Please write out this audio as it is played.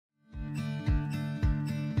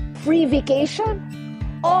Free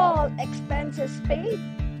vacation? All expenses paid?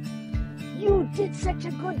 You did such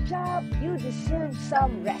a good job. You deserve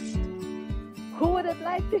some rest. Who wouldn't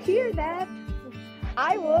like to hear that?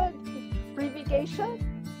 I would. Free vacation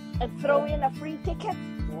and throw in a free ticket?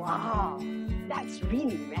 Wow, that's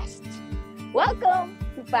really rest. Welcome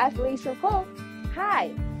to Pathways of Hope.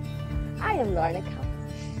 Hi, I am Lorna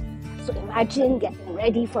Campos. So imagine getting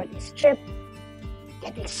ready for this trip,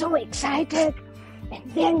 getting so excited, and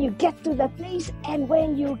then you get to the place, and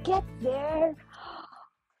when you get there,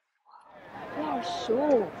 there are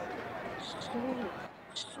so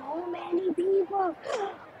many people.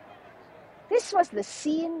 This was the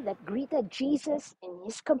scene that greeted Jesus and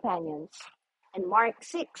his companions in Mark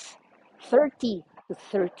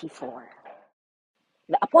 6:30-34.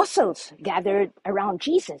 The apostles gathered around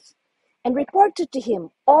Jesus and reported to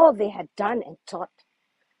him all they had done and taught.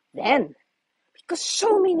 Then, because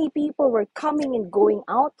so many people were coming and going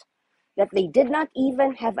out that they did not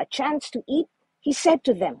even have a chance to eat, he said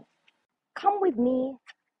to them, "Come with me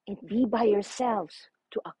and be by yourselves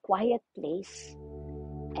to a quiet place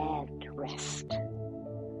and rest."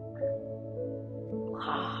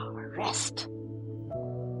 Rest.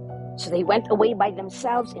 So they went away by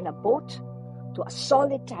themselves in a boat to a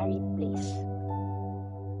solitary place.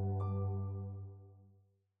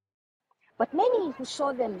 But many who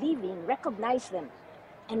saw them leaving recognized them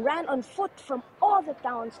and ran on foot from all the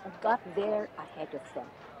towns and got there ahead of them.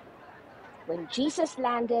 When Jesus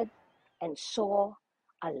landed and saw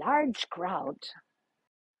a large crowd,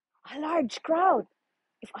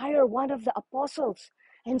 if I were one of the apostles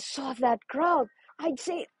and saw that crowd, I'd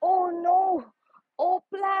say, "Oh no, all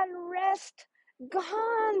plan rest,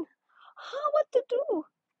 gone. What to do?"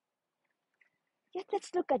 Yet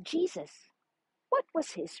let's look at Jesus. What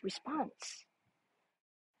was his response?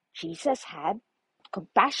 Jesus had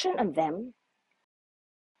compassion on them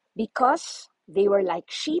because they were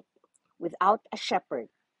like sheep without a shepherd.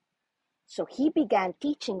 So he began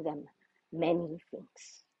teaching them many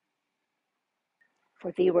things.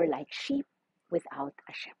 For they were like sheep without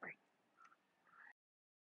a shepherd.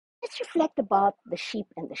 Let's reflect about the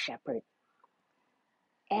sheep and the shepherd.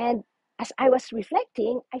 And as I was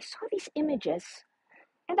reflecting, I saw these images,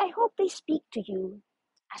 and I hope they speak to you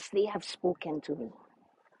as they have spoken to me.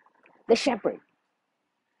 The shepherd.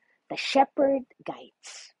 The shepherd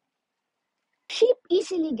guides. Sheep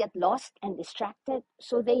easily get lost and distracted,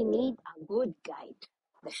 so they need a good guide.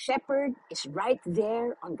 The shepherd is right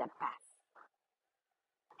there on the path.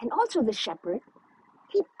 And also the shepherd,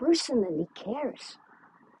 he personally cares.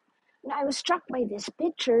 And I was struck by this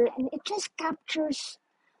picture, and it just captures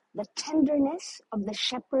the tenderness of the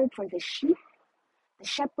shepherd for the sheep. The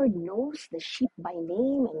shepherd knows the sheep by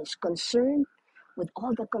name and is concerned with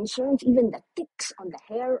all the concerns, even the ticks on the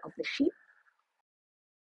hair of the sheep.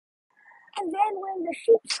 And then when the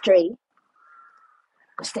sheep stray,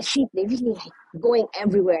 because the sheep, they really like going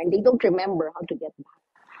everywhere and they don't remember how to get back,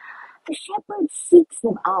 the shepherd seeks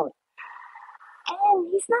them out. And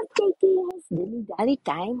he's not taking his dilly-dally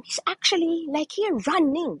time. He's actually like here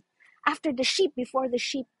running after the sheep before the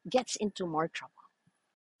sheep gets into more trouble.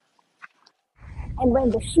 And when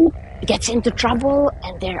the sheep gets into trouble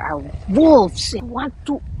and there are wolves who want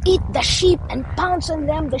to eat the sheep and pounce on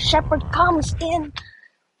them, the shepherd comes in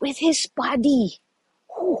with his body,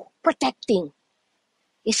 protecting.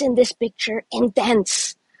 Is in this picture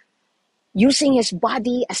intense, using his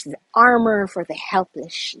body as the armor for the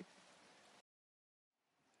helpless sheep.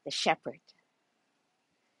 The shepherd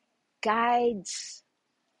guides,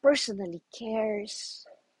 personally cares,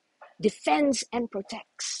 defends and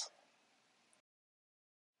protects.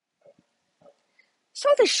 So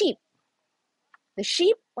the sheep,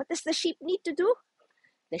 what does the sheep need to do?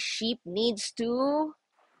 The sheep needs to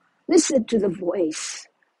listen to the voice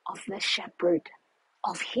of the shepherd,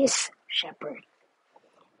 of his shepherd.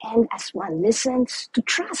 And as one listens, to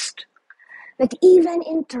trust that even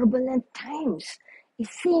in turbulent times, if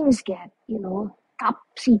things get,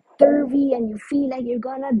 topsy-turvy and you feel like you're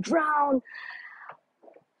gonna drown,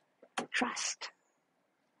 trust.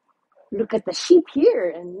 Look at the sheep here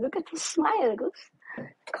and look at his smile. It goes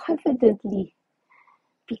confidently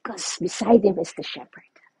because beside him is the shepherd.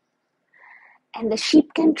 And the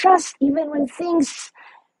sheep can trust even when things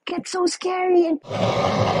get so scary and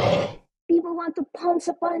people want to pounce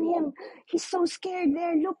upon him. He's so scared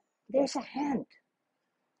there. Look, there's a hand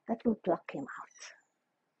that will pluck him out.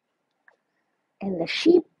 And the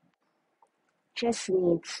sheep just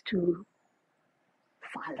needs to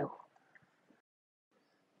follow.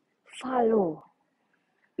 Follow.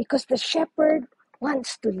 Because the shepherd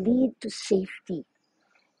wants to lead to safety.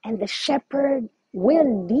 And the shepherd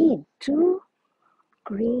will lead to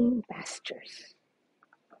green pastures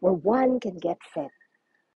where one can get fed.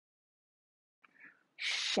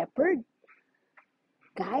 Shepherd,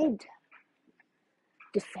 guide,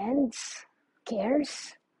 defends,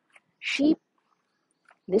 cares. Sheep,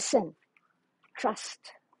 listen, trust,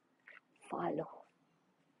 follow.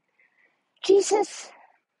 Jesus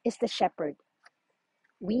is the shepherd.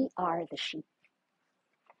 We are the sheep.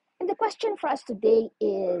 And the question for us today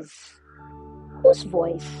is, whose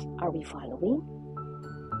voice are we following?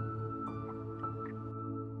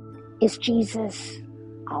 Is Jesus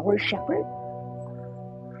our shepherd?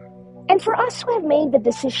 And for us who have made the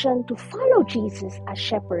decision to follow Jesus as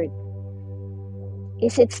shepherd,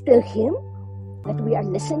 is it still him that we are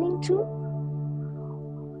listening to?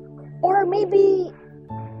 Or maybe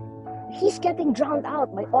he's getting drowned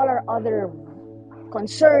out by all our other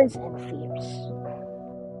concerns and fears.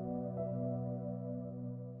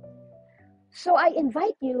 So I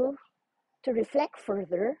invite you to reflect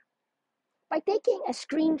further by taking a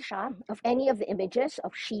screenshot of any of the images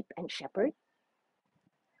of sheep and shepherd.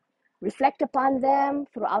 Reflect upon them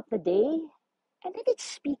throughout the day and let it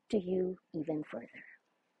speak to you even further.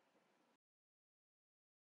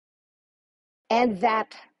 And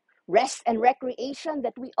that rest and recreation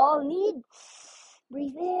that we all need,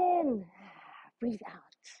 breathe in, breathe out.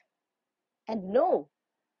 And know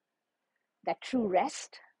that true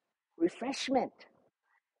rest, refreshment,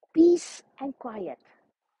 peace, and quiet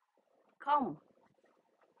come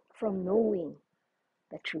from knowing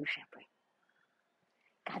the true shepherd.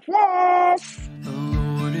 God bless. The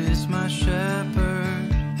Lord is my shepherd,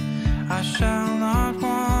 I shall